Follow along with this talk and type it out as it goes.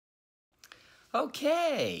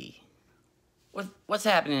Okay. What's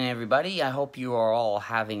happening, everybody? I hope you are all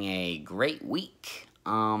having a great week.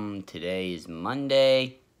 Today is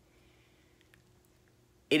Monday.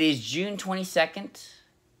 It is June 22nd.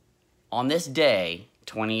 On this day,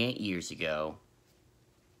 28 years ago,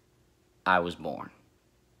 I was born.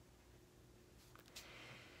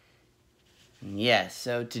 Yes,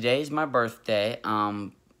 so today's my birthday.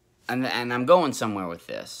 And I'm going somewhere with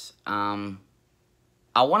this. I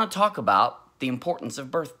want to talk about the importance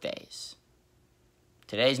of birthdays.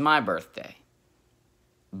 Today's my birthday.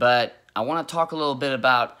 But I want to talk a little bit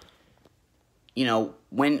about,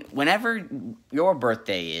 whenever your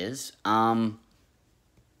birthday is,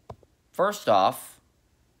 first off,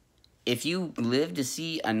 if you live to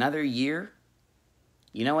see another year,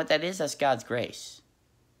 you know what that is? That's God's grace.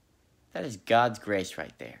 That is God's grace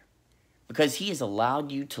right there. Because He has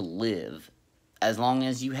allowed you to live as long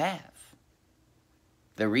as you have.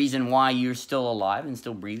 The reason why you're still alive and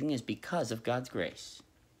still breathing is because of God's grace.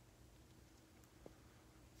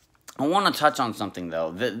 I want to touch on something,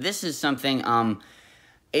 though. This is something,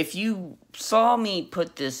 if you saw me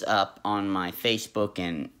put this up on my Facebook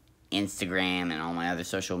and Instagram and all my other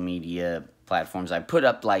social media platforms, I put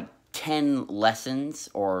up like 10 lessons,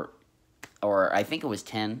 or I think it was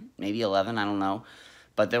 10, maybe 11, I don't know.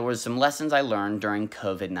 But there was some lessons I learned during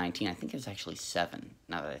COVID-19. I think it was actually 7,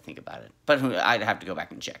 now that I think about it. But I'd have to go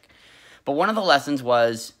back and check. But one of the lessons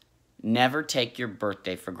was never take your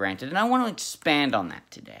birthday for granted. And I want to expand on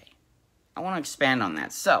that today.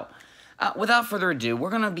 So, without further ado, we're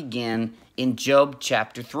going to begin in Job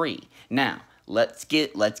chapter 3. Now, let's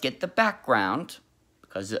get the background,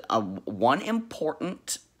 because one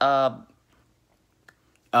important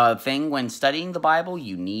thing when studying the Bible,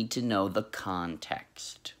 you need to know the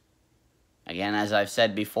context. Again, as I've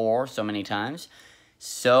said before so many times,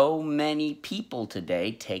 so many people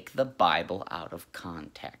today take the Bible out of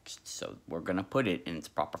context. So we're going to put it in its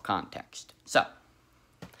proper context. So,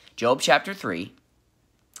 Job chapter 3.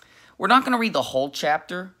 We're not going to read the whole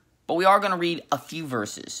chapter, but we are going to read a few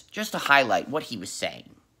verses just to highlight what he was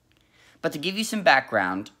saying. But to give you some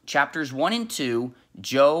background, chapters 1 and 2,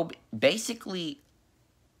 Job basically,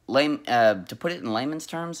 to put it in layman's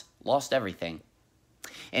terms, lost everything.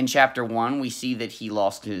 In chapter 1, we see that he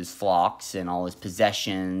lost his flocks and all his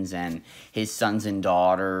possessions and his sons and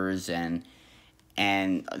daughters, and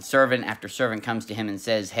servant after servant comes to him and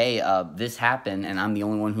says, hey, this happened, and I'm the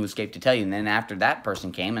only one who escaped to tell you. And then after that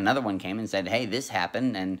person came, another one came and said, hey, this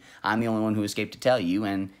happened, and I'm the only one who escaped to tell you.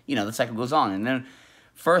 And, the cycle goes on. And then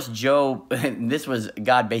first Job, this was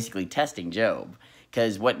God basically testing Job.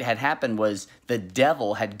 Because what had happened was the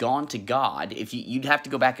devil had gone to God. If you'd have to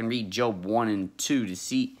go back and read Job 1 and 2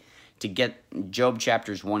 to get Job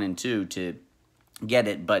chapters 1 and 2 to get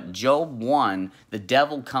it. But Job 1, the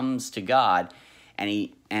devil comes to God,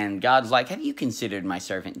 and God's like, have you considered my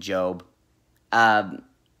servant Job? And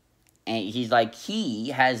he's like,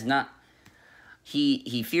 he has not,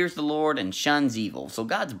 he fears the Lord and shuns evil. So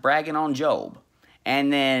God's bragging on Job.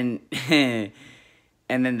 And then,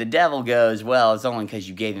 and then the devil goes, well, it's only because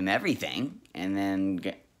you gave him everything. And then,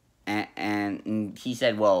 and he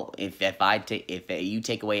said, well, if you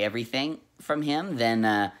take away everything from him,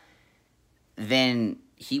 then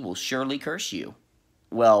he will surely curse you.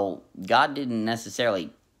 Well, God didn't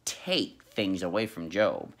necessarily take things away from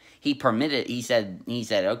Job. He said,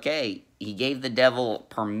 okay, he gave the devil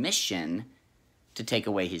permission to take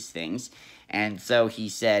away his things. And so he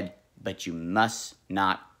said, but you must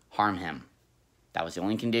not harm him. That was the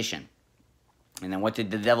only condition. And then what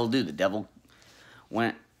did the devil do? The devil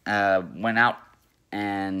went out,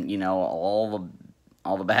 and, all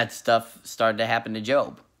the bad stuff started to happen to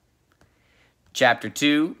Job. Chapter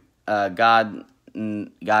 2, God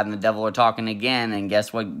and the devil are talking again, and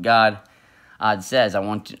guess what God says? I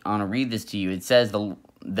want to read this to you. It says,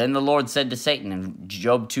 then the Lord said to Satan, in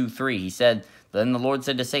Job 2:3, he said, then the Lord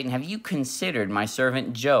said to Satan, have you considered my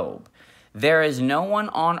servant Job? There is no one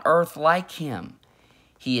on earth like him.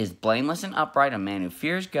 He is blameless and upright, a man who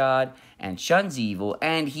fears God and shuns evil,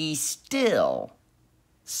 and he still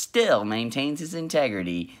maintains his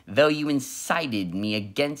integrity, though you incited me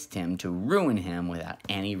against him to ruin him without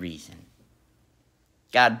any reason.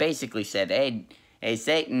 God basically said, hey,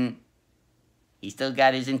 Satan, he still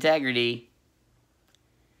got his integrity.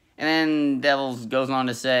 And then the devil goes on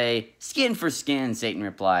to say, skin for skin, Satan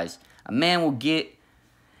replies. A man will give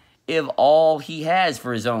all he has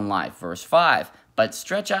for his own life. Verse 5, but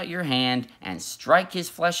stretch out your hand and strike his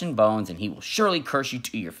flesh and bones, and he will surely curse you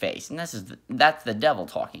to your face. And that's the devil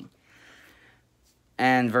talking.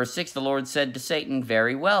 And verse 6, the Lord said to Satan,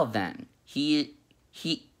 very well then. He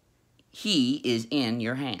he is in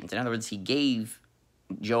your hands. In other words, he gave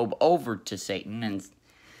Job over to Satan and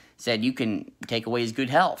said, you can take away his good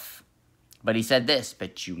health. But he said this,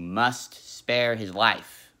 but you must spare his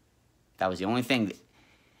life. That was the only thing.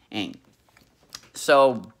 And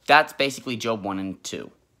so that's basically Job 1 and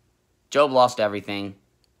 2. Job lost everything.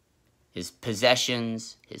 His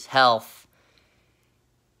possessions, his health.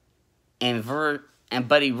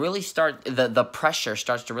 But he really the pressure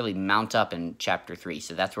starts to really mount up in chapter 3.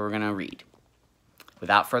 So that's what we're going to read.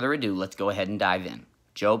 Without further ado, let's go ahead and dive in.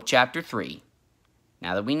 Job chapter 3.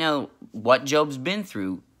 Now that we know what Job's been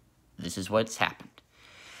through, this is what's happened.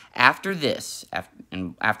 After this,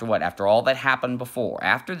 after what? After all that happened before.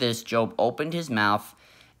 After this, Job opened his mouth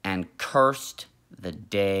and cursed the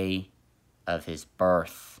day of his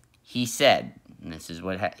birth. He said, and this is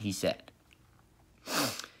what he said,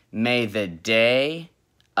 may the day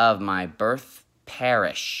of my birth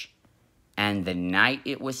perish, and the night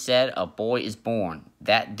it was said, a boy is born.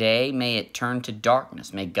 That day may it turn to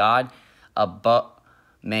darkness. May God above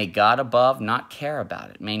not care about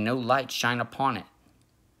it. May no light shine upon it.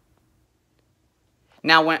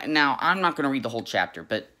 Now I'm not going to read the whole chapter,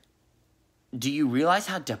 but do you realize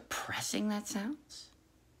how depressing that sounds?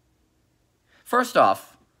 First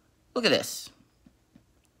off, look at this.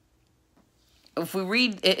 If we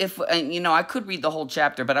read, I could read the whole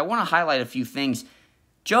chapter, but I want to highlight a few things.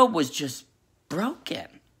 Job was just broken.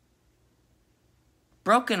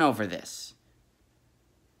 Broken over this.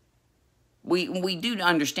 We do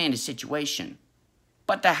understand his situation,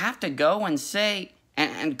 but to have to go and say,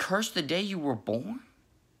 and curse the day you were born?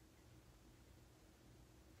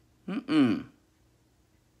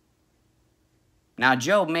 Now,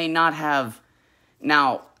 Job may not have...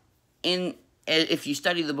 Now, if you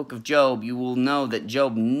study the book of Job, you will know that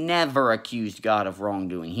Job never accused God of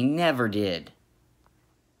wrongdoing. He never did.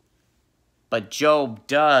 But Job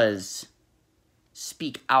does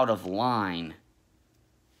speak out of line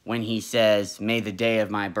when he says, may the day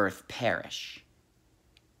of my birth perish.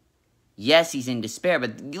 Yes, he's in despair,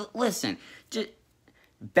 but listen,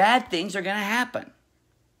 bad things are going to happen.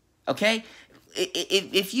 Okay?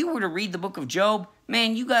 If you were to read the book of Job,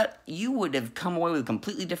 man, you would have come away with a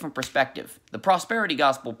completely different perspective. The prosperity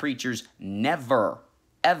gospel preachers never,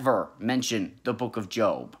 ever mention the book of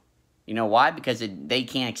Job. You know why? Because they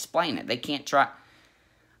can't explain it. They can't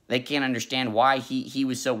understand why he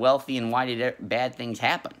was so wealthy and why did bad things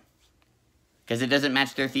happen. Because it doesn't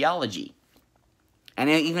match their theology. And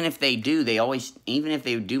even if they do, even if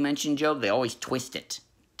they do mention Job, they always twist it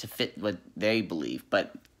to fit what they believe.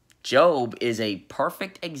 But Job is a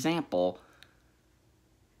perfect example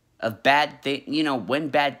of when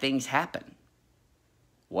bad things happen.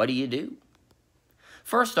 What do you do?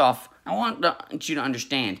 First off, I want you to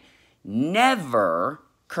understand, never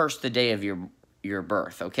curse the day of your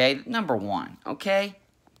birth, okay? Number one, okay?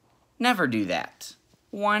 Never do that.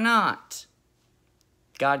 Why not?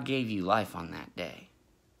 God gave you life on that day.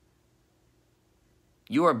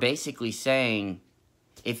 You are basically saying,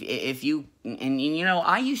 if you,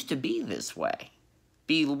 I used to be this way.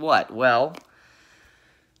 Be what? Well,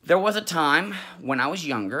 there was a time when I was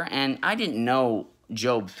younger, and I didn't know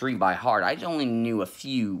Job 3 by heart. I only knew a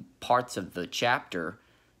few parts of the chapter.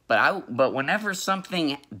 But whenever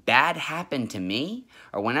something bad happened to me,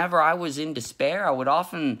 or whenever I was in despair, I would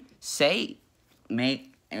often say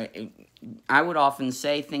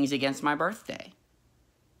things against my birthday.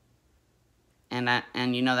 And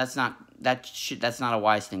that's not a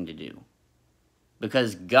wise thing to do.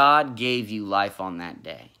 Because God gave you life on that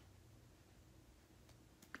day.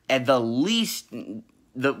 At the least,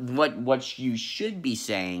 what you should be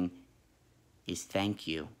saying is thank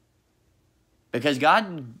you. Because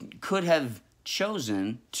God could have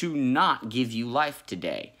chosen to not give you life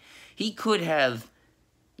today. He could have,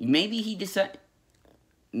 maybe he decided,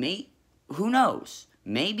 who knows?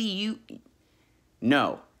 Maybe you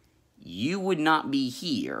would not be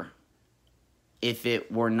here if it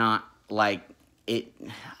were not like it.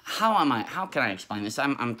 How can I explain this?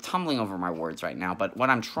 I'm tumbling over my words right now, but what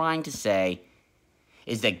I'm trying to say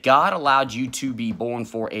is that God allowed you to be born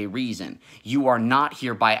for a reason. You are not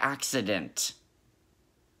here by accident.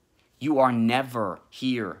 You are never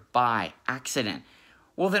here by accident.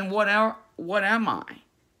 Well, then what am I?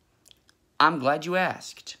 I'm glad you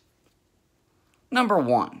asked. Number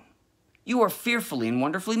one, you are fearfully and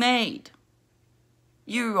wonderfully made.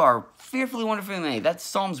 You are fearfully and wonderfully made. That's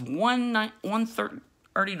Psalms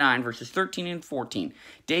 139, verses 13 and 14.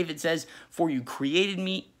 David says, for you created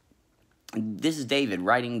me. This is David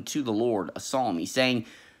writing to the Lord, a psalm. He's saying,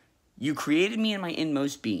 you created me in my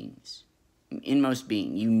inmost being.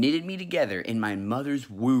 You knitted me together in my mother's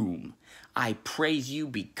womb. I praise you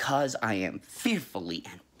because I am fearfully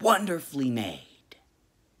and wonderfully made.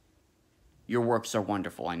 Your works are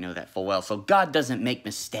wonderful, I know that full well. So God doesn't make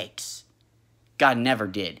mistakes. God never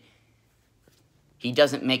did. He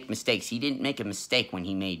doesn't make mistakes. He didn't make a mistake when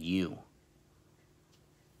he made you.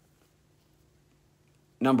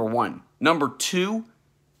 Number one. Number two,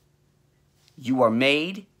 you are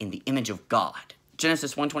made in the image of God.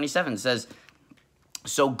 Genesis 1:27 says,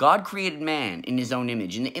 so God created man in his own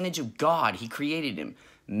image. In the image of God, he created him.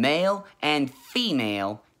 Male and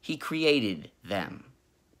female, he created them.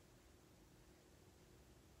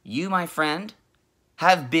 You, my friend,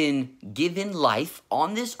 have been given life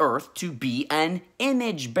on this earth to be an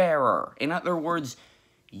image bearer. In other words,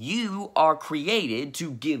 you are created to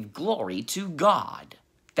give glory to God.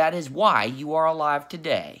 That is why you are alive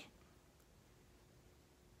today.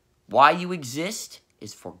 Why you exist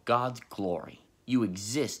is for God's glory. You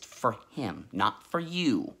exist for him, not for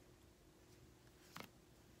you.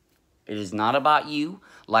 It is not about you.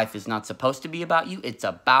 Life is not supposed to be about you. It's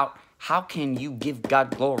about how can you give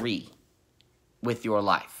God glory with your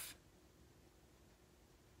life.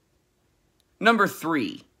 Number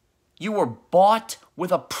three, you were bought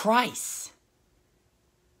with a price.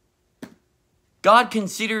 God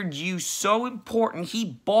considered you so important, he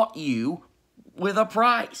bought you with a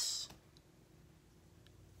price.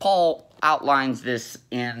 Paul outlines this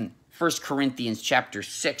in 1 Corinthians chapter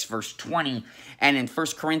 6, verse 20, and in 1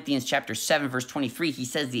 Corinthians chapter 7, verse 23, he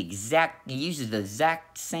uses the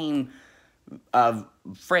exact same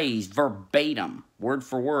phrase, verbatim, word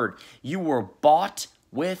for word. You were bought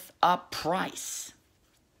with a price.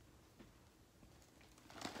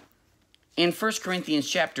 In 1 Corinthians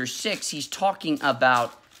chapter 6, he's talking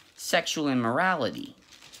about sexual immorality.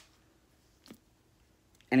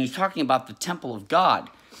 And he's talking about the temple of God.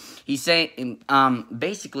 He's saying,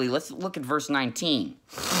 basically, let's look at verse 19.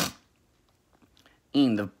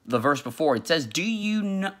 In the verse before, it says, do you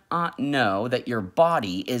not know that your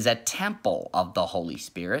body is a temple of the Holy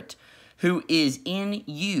Spirit, who is in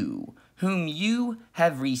you, whom you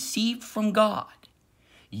have received from God?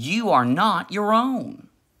 You are not your own.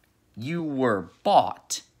 You were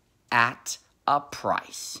bought at a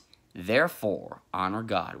price. Therefore, honor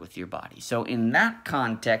God with your body. So in that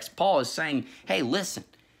context, Paul is saying, hey, listen,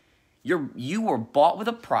 you were bought with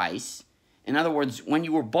a price. In other words, when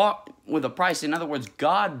you were bought with a price, in other words,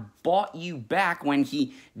 God bought you back when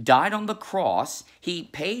he died on the cross. He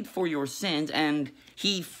paid for your sins and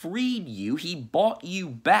he freed you. He bought you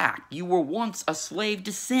back. You were once a slave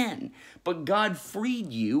to sin, but God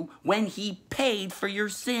freed you when he paid for your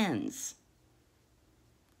sins.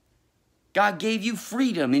 God gave you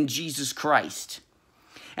freedom in Jesus Christ.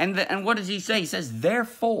 And what does he say? He says,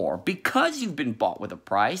 therefore, because you've been bought with a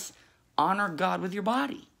price, honor God with your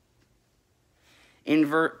body. In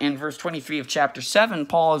verse 23 of chapter 7,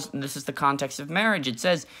 this is the context of marriage. It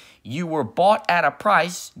says, you were bought at a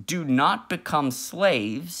price. Do not become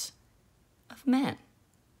slaves of men.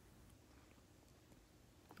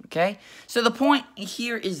 Okay? So the point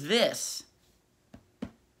here is this.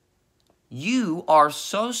 You are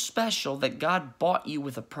so special that God bought you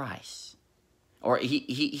with a price. Or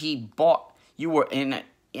he bought, you were in,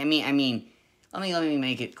 let me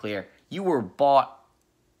make it clear. You were bought,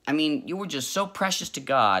 you were just so precious to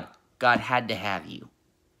God, God had to have you.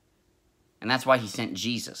 And that's why he sent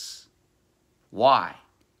Jesus. Why?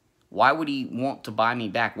 Why would he want to buy me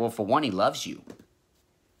back? Well, for one, he loves you.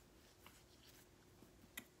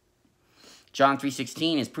 John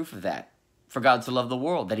 3:16 is proof of that. For God so loved the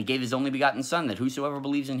world, that he gave his only begotten Son, that whosoever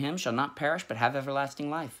believes in him shall not perish, but have everlasting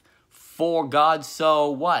life. For God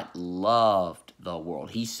so what? Loved the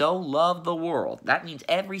world. He so loved the world. That means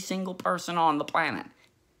every single person on the planet.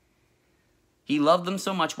 He loved them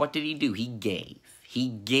so much, what did he do? He gave. He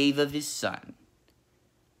gave of his Son.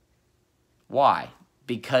 Why?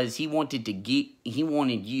 Because he wanted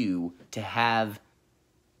you to have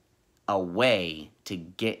a way to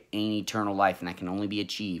get an eternal life, and that can only be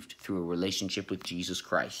achieved through a relationship with Jesus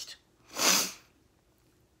Christ.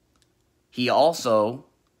 He also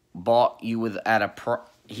bought you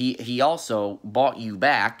he also bought you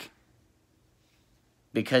back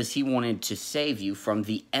because he wanted to save you from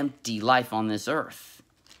the empty life on this earth.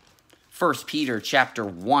 1 Peter chapter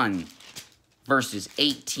 1, verses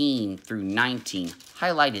 18 through 19,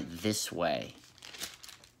 highlight it this way.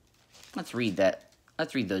 Let's read that.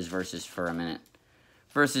 Let's read those verses for a minute.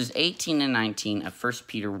 Verses 18 and 19 of 1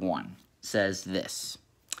 Peter 1 says this.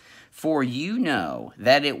 For you know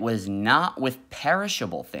that it was not with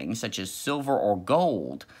perishable things, such as silver or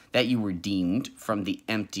gold, that you were redeemed from the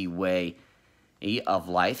empty way of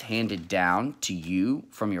life handed down to you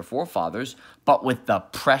from your forefathers, but with the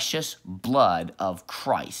precious blood of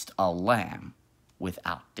Christ, a lamb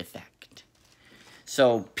without defect.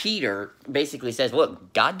 So Peter basically says,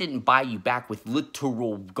 look, God didn't buy you back with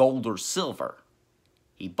literal gold or silver.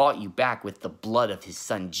 He bought you back with the blood of his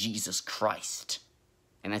son, Jesus Christ.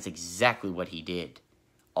 And that's exactly what he did,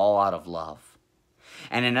 all out of love.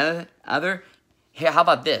 And how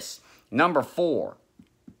about this? Number 4,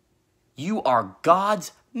 you are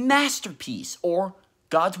God's masterpiece, or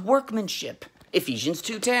God's workmanship. Ephesians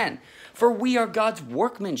 2:10. For we are God's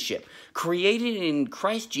workmanship, created in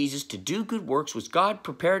Christ Jesus to do good works which God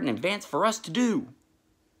prepared in advance for us to do.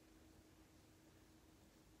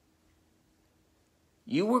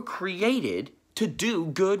 You were created to do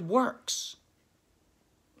good works,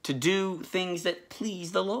 to do things that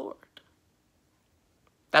please the Lord.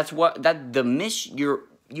 That's what the mission.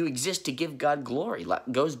 You exist to give God glory.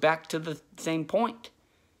 Goes back to the same point.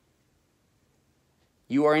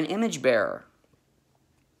 You are an image bearer.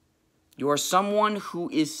 You are someone who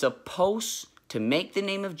is supposed to make the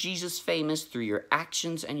name of Jesus famous through your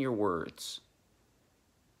actions and your words.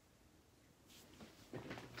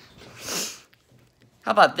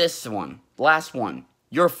 How about this one? Last one.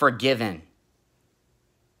 You're forgiven.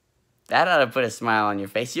 That ought to put a smile on your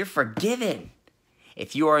face. You're forgiven.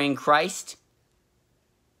 If you are in Christ,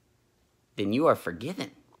 then you are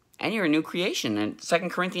forgiven. And you're a new creation. And 2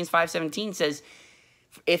 Corinthians 5:17 says,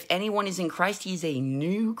 if anyone is in Christ, he is a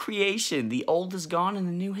new creation. The old is gone and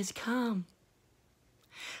the new has come.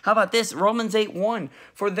 How about this? Romans 8:1.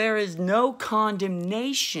 For there is no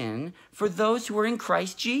condemnation for those who are in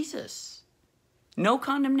Christ Jesus. No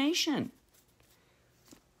condemnation.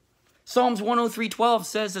 Psalms 103:12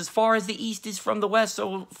 says, as far as the east is from the west,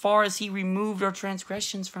 so far as he removed our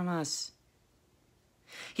transgressions from us.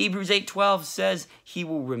 Hebrews 8:12 says, he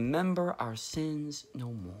will remember our sins no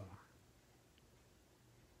more.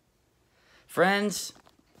 Friends,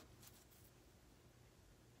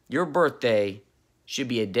 your birthday should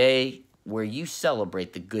be a day where you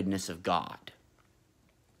celebrate the goodness of God.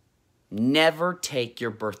 Never take your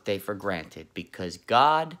birthday for granted, because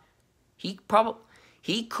God, he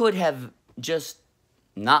could have just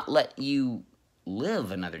not let you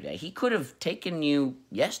live another day. He could have taken you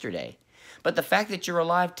yesterday. But the fact that you're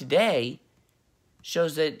alive today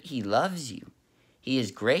shows that he loves you. He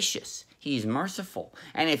is gracious. He is merciful.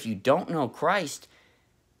 And if you don't know Christ,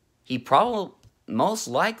 most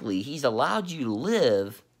likely, he's allowed you to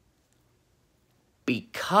live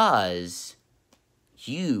because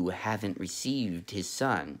you haven't received his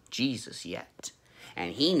son, Jesus, yet.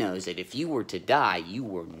 And he knows that if you were to die, you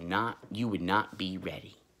would not be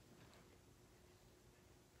ready.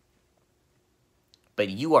 But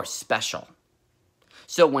you are special.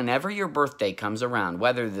 So whenever your birthday comes around,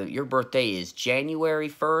 whether your birthday is January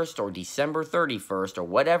 1st or December 31st or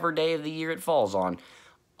whatever day of the year it falls on,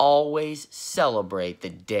 always celebrate the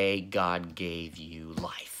day God gave you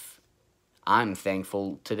life. I'm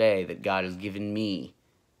thankful today that God has given me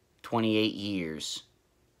 28 years.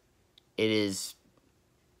 It's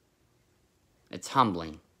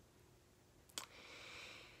humbling.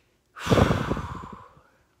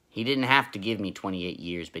 He didn't have to give me 28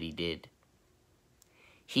 years, but he did.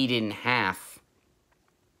 He didn't have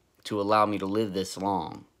to allow me to live this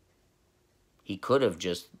long. I could have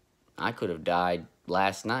died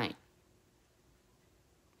last night.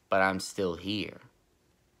 But I'm still here.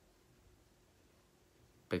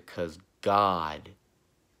 Because God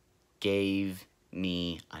gave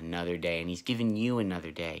me another day. And he's given you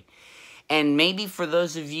another day. And maybe for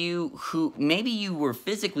those of you who, maybe you were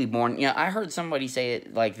physically born. I heard somebody say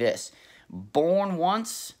it like this. Born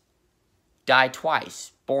once, die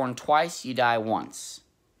twice. Born twice, you die once.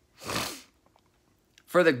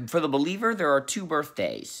 For the believer, there are 2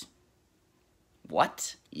 birthdays.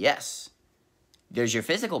 What? Yes. There's your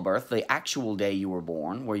physical birth, the actual day you were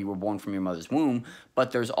born, where you were born from your mother's womb.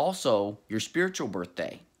 But there's also your spiritual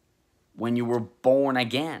birthday, when you were born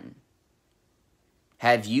again.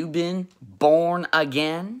 Have you been born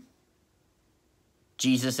again?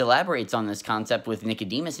 Jesus elaborates on this concept with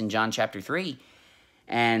Nicodemus in John chapter 3.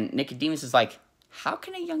 And Nicodemus is like, how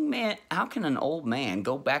can an old man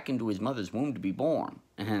go back into his mother's womb to be born?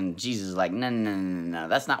 And Jesus is like, no,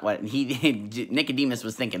 that's not what Nicodemus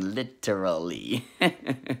was thinking literally.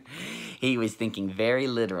 He was thinking very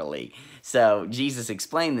literally. So Jesus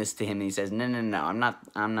explained this to him, and he says, no,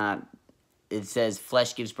 I'm not. It says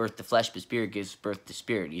flesh gives birth to flesh, but spirit gives birth to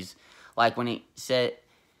spirit. He's like, when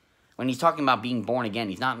he's talking about being born again,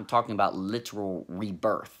 he's not talking about literal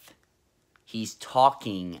rebirth. He's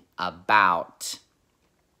talking about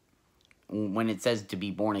when it says to be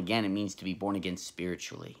born again, it means to be born again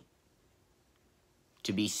spiritually.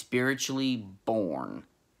 To be spiritually born.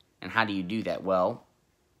 And how do you do that? Well,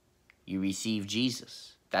 you receive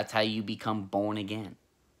Jesus. That's how you become born again.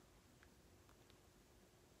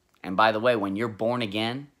 And by the way, when you're born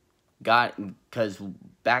again, God, because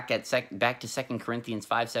back to 2 Corinthians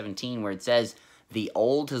 5:17, where it says, the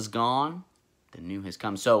old has gone, the new has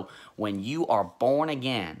come. So when you are born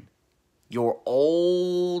again, your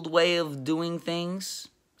old way of doing things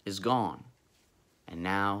is gone. And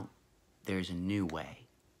now there's a new way.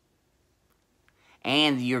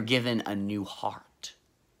 And you're given a new heart.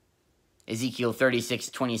 Ezekiel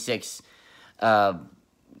 36:26,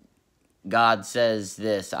 God says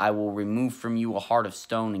this, I will remove from you a heart of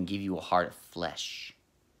stone and give you a heart of flesh.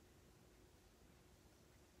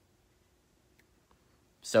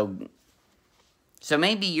 So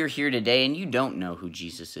maybe you're here today and you don't know who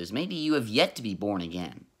Jesus is. Maybe you have yet to be born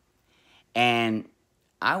again. And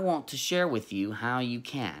I want to share with you how you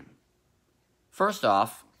can. First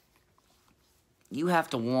off, you have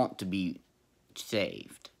to want to be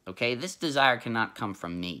saved. Okay? This desire cannot come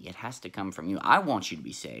from me. It has to come from you. I want you to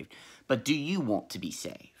be saved. But do you want to be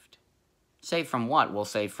saved? Saved from what? Well,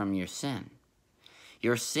 saved from your sin.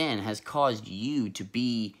 Your sin has caused you to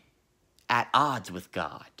be at odds with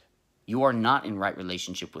God. You are not in right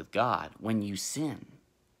relationship with God when you sin.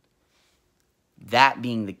 That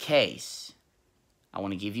being the case, I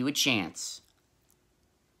want to give you a chance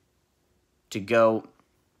to go.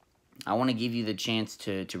 I want to give you the chance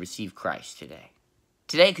to receive Christ today.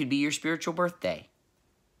 Today could be your spiritual birthday.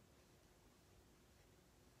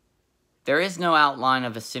 There is no outline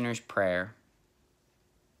of a sinner's prayer,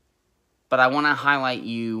 but I want to highlight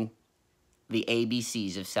you the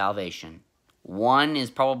ABCs of salvation. One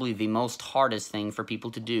is probably the most hardest thing for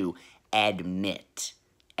people to do. Admit.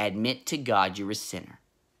 Admit to God you're a sinner.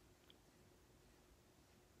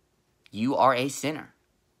 You are a sinner.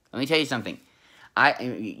 Let me tell you something.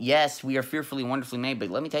 Yes, we are fearfully, wonderfully made,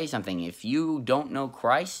 but let me tell you something. If you don't know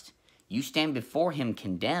Christ, you stand before him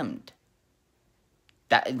condemned.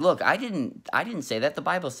 Look, I didn't say that. The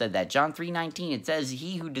Bible said that. John 3:19, it says,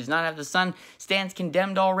 he who does not have the Son stands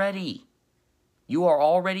condemned already. You are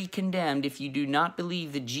already condemned if you do not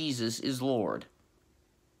believe that Jesus is Lord.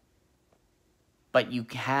 But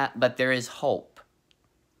there is hope.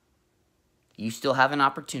 You still have an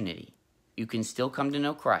opportunity. You can still come to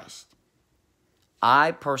know Christ.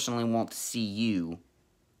 I personally want to see you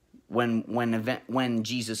when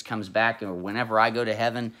Jesus comes back, or whenever I go to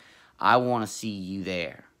heaven, I want to see you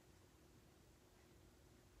there.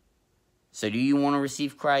 So do you want to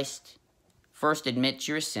receive Christ? First, admit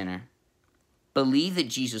you're a sinner. Believe that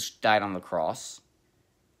Jesus died on the cross.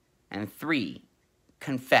 And 3,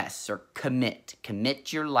 confess or commit.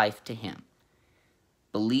 Commit your life to him.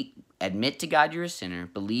 Admit to God you're a sinner.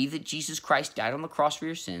 Believe that Jesus Christ died on the cross for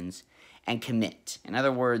your sins. And commit. In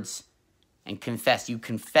other words, and confess. You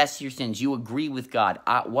confess your sins. You agree with God.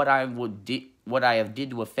 What I have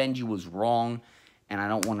did to offend you was wrong, and I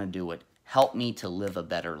don't want to do it. Help me to live a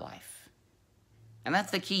better life. And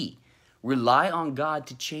that's the key. Rely on God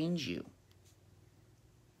to change you.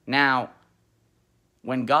 Now,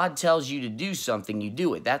 when God tells you to do something, you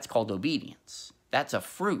do it. That's called obedience. That's a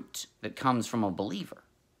fruit that comes from a believer.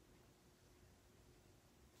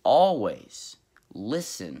 Always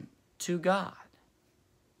listen to God.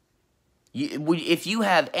 If you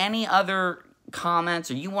have any other comments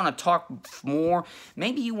or you want to talk more,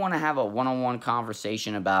 maybe you want to have a one-on-one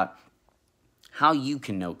conversation about how you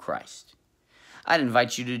can know Christ, I'd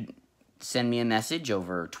invite you to send me a message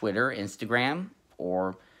over Twitter, Instagram,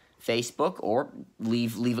 or Facebook, or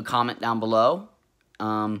leave a comment down below,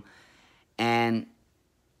 and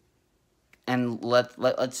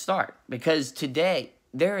let's start. Because today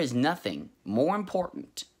there is nothing more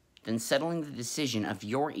important than settling the decision of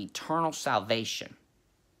your eternal salvation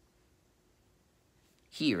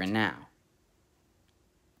here and now.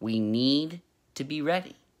 We need to be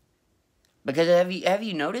ready. Because have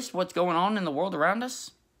you noticed what's going on in the world around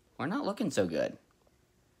us? We're not looking so good.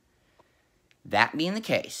 That being the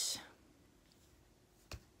case,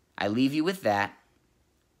 I leave you with that,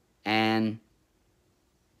 and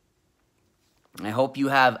I hope you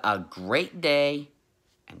have a great day,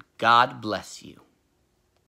 and God bless you.